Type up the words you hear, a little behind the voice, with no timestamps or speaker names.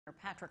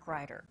Patrick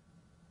Ryder.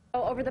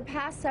 Over the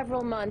past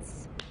several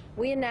months,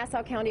 we in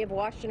Nassau County have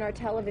watched on our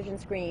television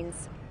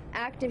screens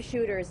active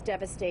shooters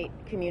devastate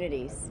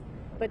communities.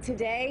 But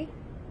today,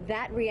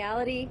 that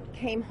reality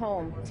came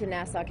home to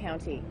Nassau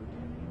County.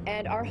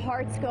 And our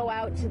hearts go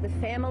out to the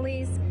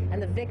families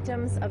and the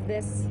victims of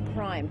this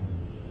crime.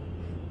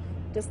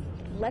 Just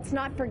let's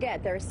not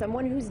forget, there is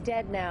someone who's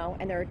dead now,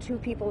 and there are 2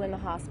 people in the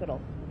hospital.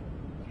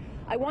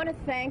 I want to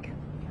thank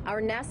our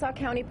Nassau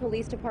County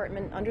Police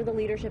Department under the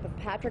leadership of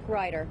Patrick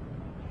Ryder.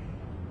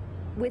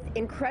 With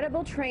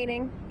incredible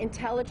training,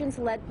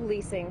 intelligence-led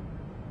policing,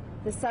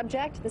 the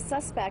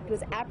suspect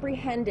was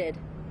apprehended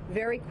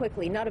very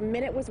quickly. Not a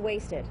minute was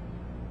wasted,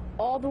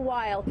 all the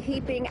while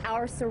keeping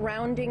our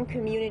surrounding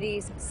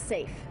communities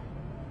safe.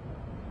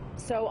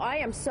 So I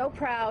am so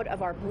proud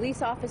of our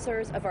police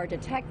officers, of our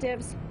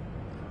detectives,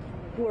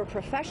 who are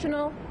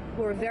professional,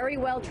 who are very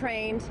well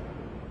trained,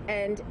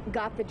 and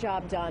got the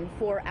job done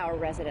for our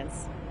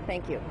residents.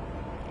 Thank you.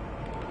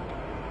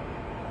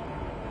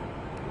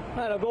 All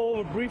right, I'll go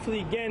over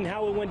briefly again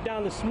how it went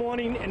down this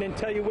morning and then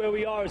tell you where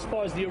we are as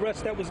far as the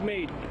arrest that was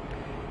made.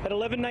 At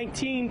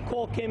 11:19,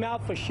 call came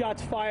out for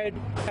shots fired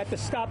at the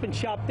Stop and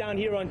Shop down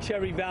here on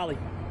Cherry Valley.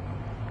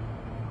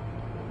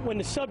 When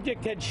the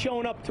subject had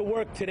shown up to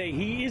work today,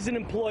 he is an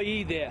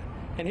employee there,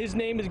 and his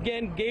name is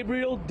again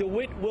Gabriel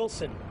DeWitt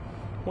Wilson.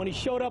 When he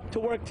showed up to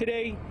work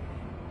today,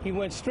 he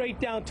went straight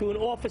down to an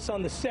office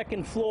on the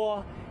 2nd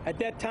floor. At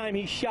that time,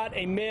 he shot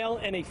a male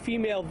and a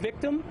female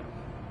victim.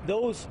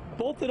 Both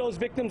of those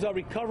victims are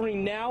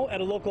recovering now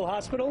at a local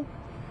hospital.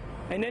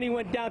 And then he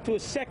went down to a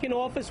second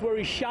office where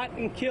he shot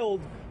and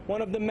killed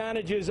one of the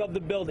managers of the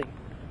building.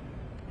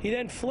 He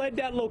then fled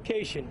that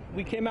location.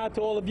 We came out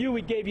to all of you.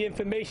 We gave you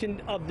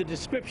information of the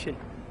description.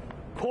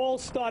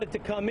 Calls started to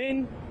come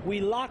in.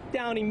 We locked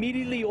down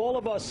immediately all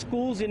of our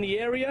schools in the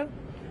area.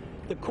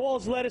 The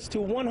calls led us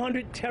to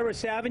 100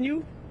 Terrace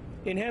Avenue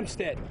in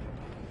Hempstead.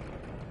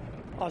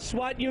 Our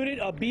SWAT unit,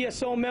 our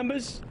BSO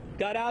members,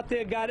 got out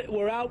there,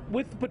 were out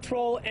with the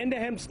patrol and the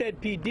Hempstead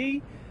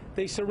PD.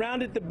 They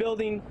surrounded the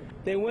building.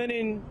 They went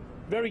in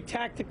very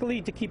tactically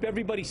to keep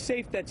everybody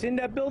safe that's in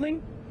that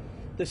building.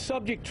 The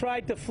subject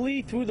tried to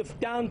flee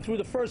down through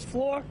the 1st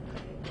floor.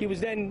 He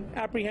was then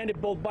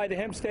apprehended both by the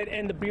Hempstead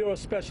and the Bureau of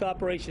Special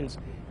Operations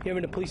here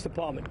in the police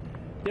department.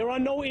 There are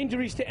no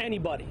injuries to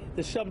anybody.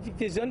 The subject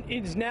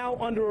is now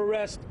under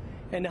arrest,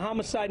 and the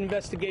homicide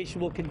investigation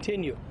will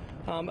continue.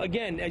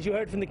 Again, as you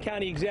heard from the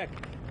county exec,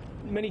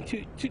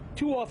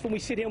 too often we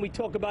sit here and we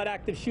talk about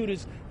active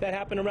shooters that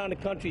happen around the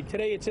country.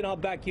 Today it's in our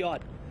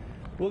backyard.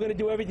 We're going to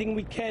do everything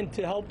we can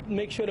to help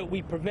make sure that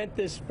we prevent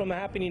this from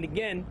happening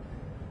again.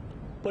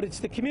 But it's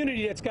the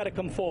community that's got to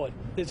come forward.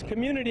 There's a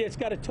community that's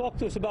got to talk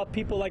to us about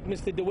people like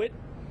Mr. DeWitt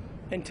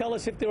and tell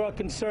us if there are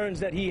concerns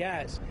that he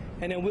has.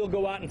 And then we'll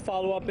go out and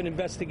follow up and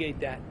investigate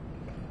that.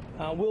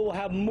 We'll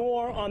have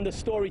more on the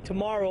story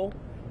tomorrow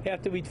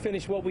after we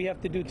finish what we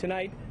have to do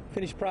tonight,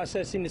 finish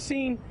processing the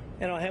scene,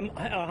 and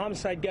our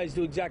homicide guys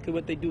do exactly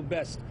what they do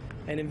best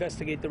and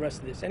investigate the rest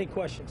of this. Any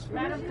questions?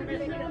 Madam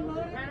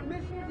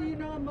Commissioner, do you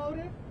know a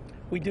motive?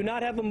 We do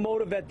not have a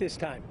motive at this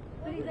time.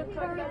 But he's a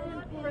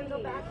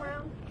criminal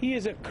background? He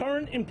is a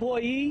current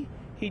employee.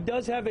 He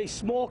does have a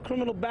small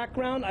criminal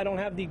background. I don't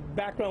have the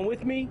background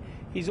with me.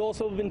 He's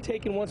also been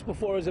taken once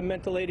before as a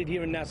mental aid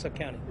here in Nassau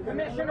County.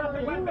 Commissioner,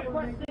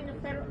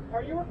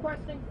 are you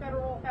requesting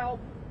federal help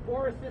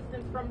or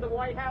assistance from the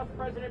White House,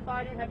 President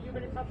Biden? Have you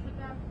been in touch with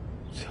them?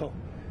 So,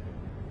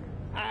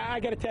 I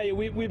got to tell you,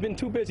 we've been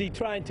too busy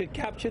trying to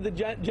capture the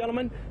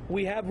gentleman.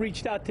 We have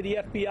reached out to the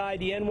FBI,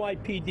 the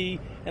NYPD,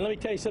 and let me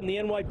tell you something, the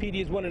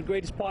NYPD is one of the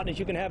greatest partners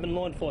you can have in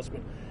law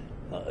enforcement.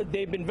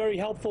 They've been very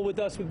helpful with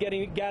us with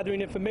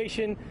gathering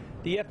information.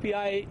 The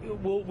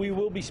FBI, we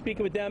will be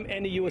speaking with them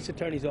and the U.S.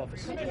 Attorney's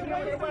Office. Did you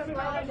find a weapon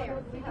on him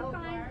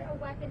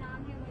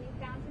when you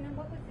found him?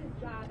 What was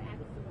his job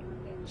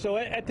at? So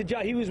at the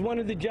job, he was one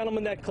of the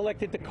gentlemen that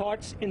collected the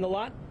carts in the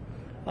lot.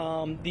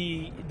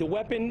 The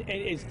weapon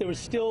there is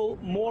still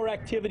more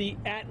activity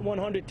at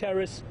 100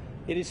 Terrace.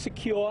 It is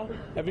secure.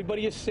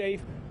 Everybody is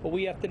safe, but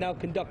we have to now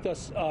conduct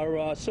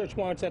our search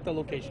warrants at the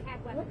location.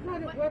 What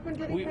kind of weapon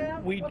did he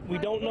have? We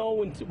don't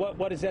know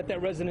what is at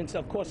that residence.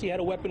 Of course, he had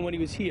a weapon when he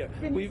was here.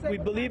 We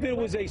believe it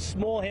was a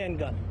small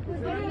handgun.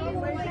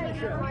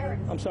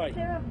 I'm sorry. Is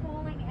there a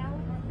falling out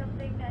or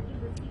something that he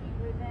was seeking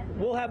revenge?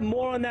 We'll have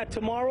more on that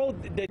tomorrow.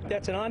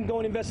 That's an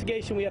ongoing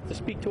investigation. We have to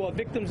speak to our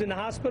victims in the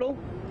hospital.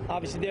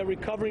 Obviously, they're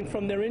recovering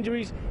from their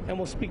injuries, and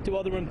we'll speak to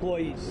other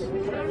employees.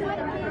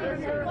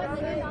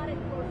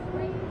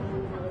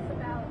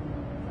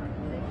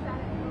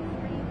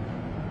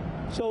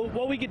 So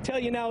what we can tell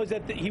you now is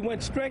that he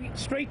went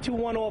straight to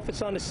one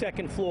office on the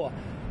 2nd floor.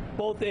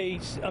 Both a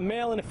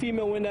male and a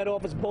female were in that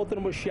office. Both of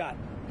them were shot.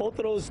 Both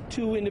of those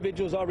 2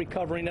 individuals are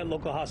recovering at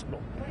local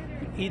hospital.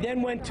 He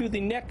then went to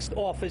the next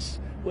office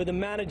where the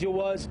manager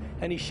was,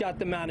 and he shot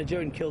the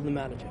manager and killed the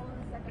manager.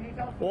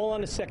 All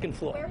on the 2nd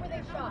floor. Where were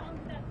they shot?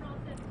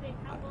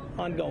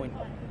 Ongoing.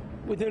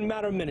 Within a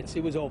matter of minutes,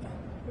 it was over.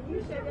 Can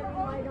you shed any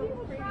light on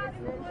the previous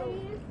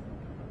mental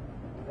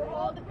Were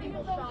all the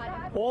people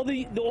shot? All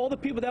the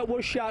people that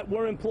were shot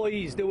were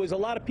employees. There was a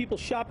lot of people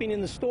shopping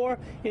in the store,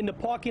 in the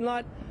parking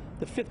lot.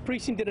 The 5th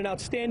Precinct did an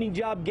outstanding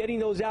job getting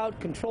those out,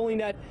 controlling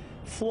that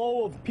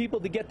flow of people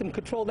to get them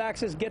controlled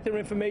access, get their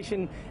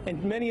information,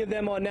 and many of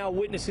them are now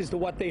witnesses to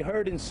what they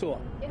heard and saw.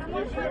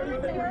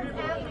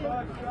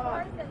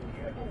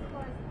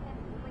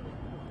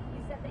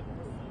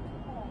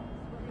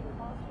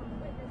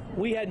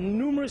 We had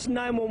numerous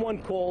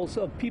 911 calls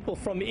of people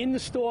from in the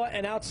store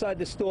and outside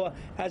the store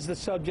as the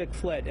subject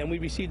fled, and we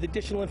received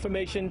additional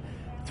information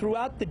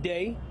throughout the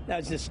day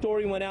as the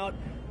story went out,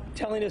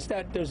 telling us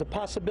that there's a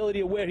possibility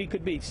of where he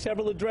could be.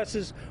 Several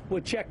addresses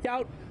were checked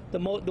out. The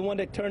one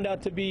that turned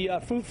out to be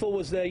fruitful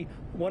was the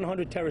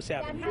 100 Terrace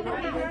Avenue. Is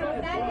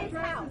that his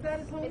house? Is that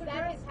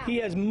his house? He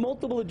has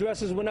multiple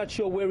addresses. We're not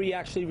sure where he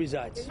actually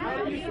resides.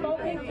 Have you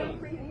spoken to a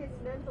previous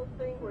mental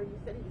thing where you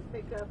said he was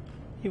picked up?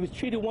 He was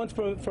treated once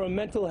for a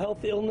mental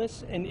health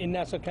illness in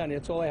Nassau County.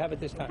 That's all I have at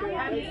this time.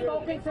 Have you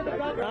spoken to the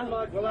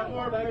governor? We'll have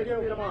more about you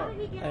tomorrow. How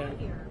did he get out of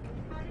here?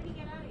 How did he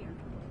get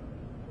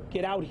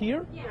out of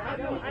here? Get out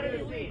here? I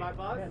didn't see my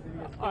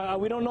boss.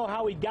 We don't know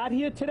how he got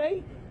here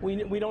today.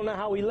 We don't know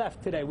how he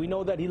left today. We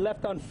know that he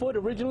left on foot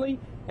originally,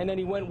 and then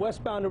he went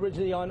westbound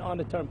originally on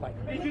the turnpike.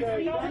 Did you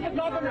speak to the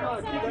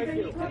governor? Did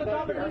you speak to the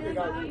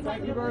governor?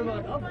 Thank you very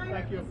much.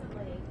 Thank you.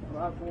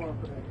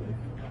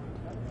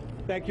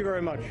 Thank you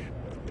very much.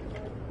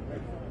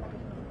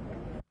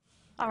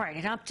 All right,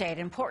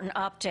 important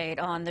update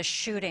on the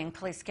shooting.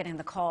 Police getting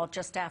the call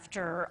just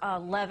after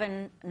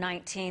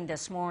 11:19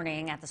 this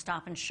morning at the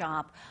Stop and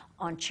Shop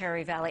on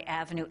Cherry Valley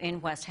Avenue in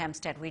West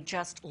Hempstead. We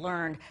just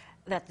learned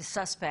that the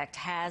suspect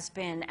has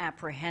been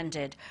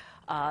apprehended.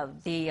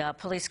 The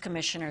police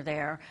commissioner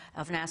there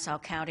of Nassau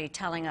County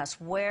telling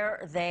us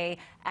where they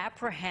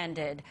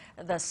apprehended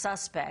the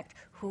suspect,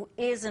 who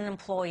is an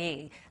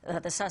employee.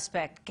 The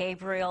suspect,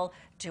 Gabriel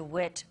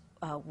DeWitt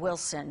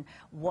Wilson,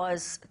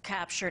 was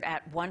captured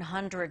at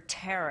 100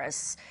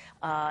 Terrace.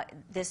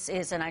 This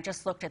is, and I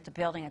just looked at the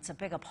building, it's a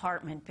big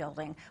apartment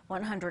building,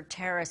 100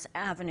 Terrace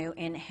Avenue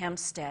in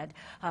Hempstead.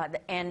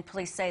 And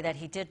police say that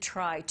he did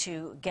try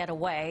to get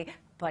away,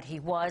 but he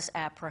was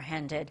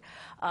apprehended.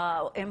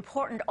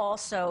 Important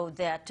also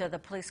that the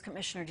police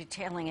commissioner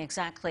detailing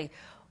exactly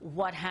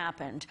what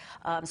happened,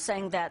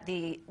 saying that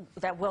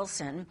that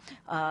Wilson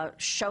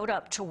showed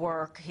up to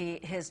work.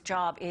 His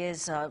job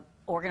is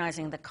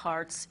organizing the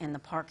carts in the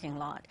parking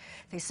lot.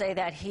 They say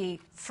that he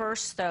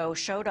first, though,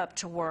 showed up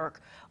to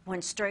work,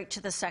 went straight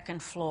to the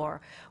 2nd floor,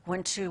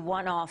 went to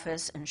one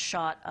office and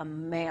shot a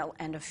male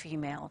and a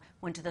female,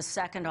 went to the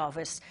 2nd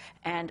office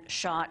and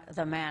shot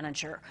the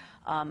manager.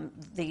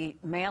 The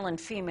male and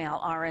female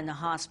are in the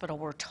hospital,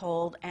 we're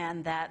told,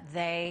 and that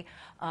they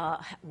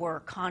were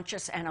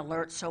conscious and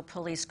alert so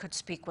police could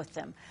speak with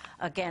them.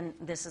 Again,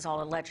 this is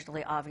all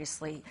allegedly.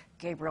 Obviously,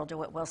 Gabriel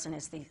DeWitt Wilson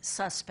is the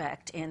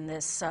suspect in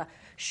this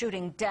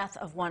shooting death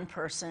of one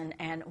person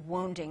and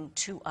wounding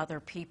 2 other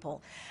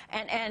people.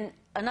 And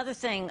another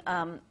thing,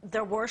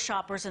 there were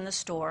shoppers in the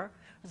store.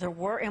 There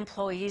were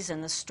employees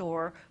in the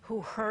store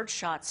who heard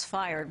shots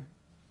fired.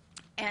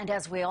 And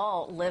as we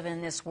all live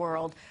in this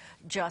world,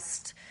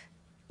 just,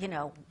 you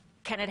know,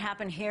 can it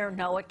happen here?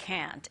 No, it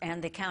can't.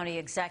 And the county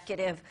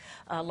executive,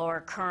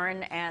 Laura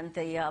Curran, and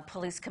the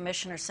police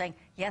commissioner saying,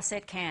 yes,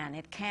 it can.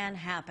 It can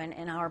happen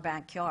in our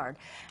backyard.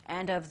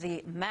 And of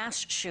the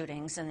mass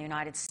shootings in the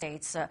United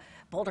States,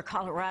 Boulder,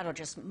 Colorado,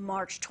 just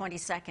March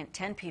 22nd,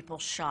 10 people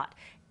shot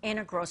in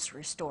a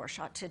grocery store,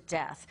 shot to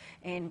death,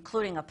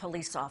 including a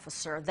police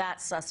officer. That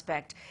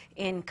suspect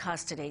in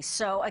custody.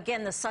 So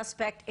again, the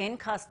suspect in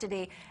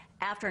custody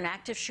after an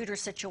active shooter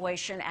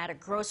situation at a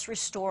grocery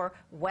store,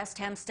 West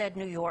Hempstead,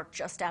 New York,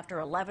 just after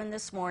 11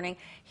 this morning.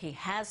 He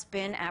has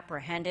been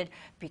apprehended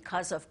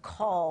because of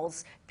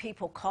calls,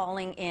 people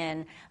calling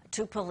in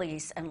to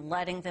police and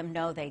letting them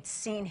know they'd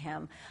seen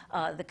him.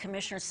 The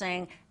commissioner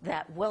saying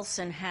that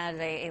Wilson had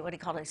what he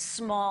called a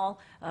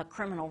small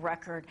criminal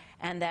record,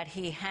 and that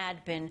he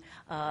had been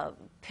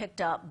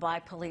picked up by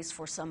police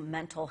for some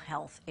mental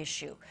health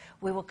issue.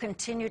 We will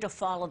continue to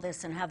follow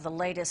this and have the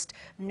latest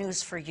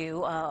news for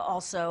you.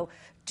 Also,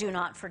 do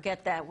not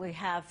forget that we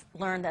have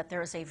learned that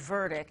there is a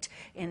verdict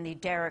in the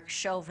Derek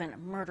Chauvin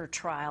murder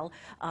trial.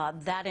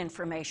 That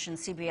information,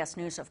 CBS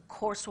News, of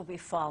course, will be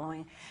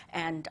following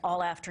and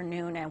all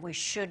afternoon, and we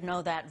should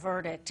know that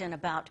verdict in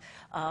about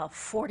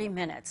 40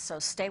 minutes. So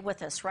stay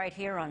with us right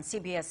here on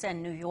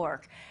CBSN New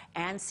York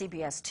and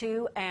CBS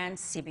 2 and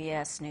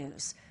CBS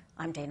News.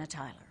 I'm Dana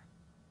Tyler.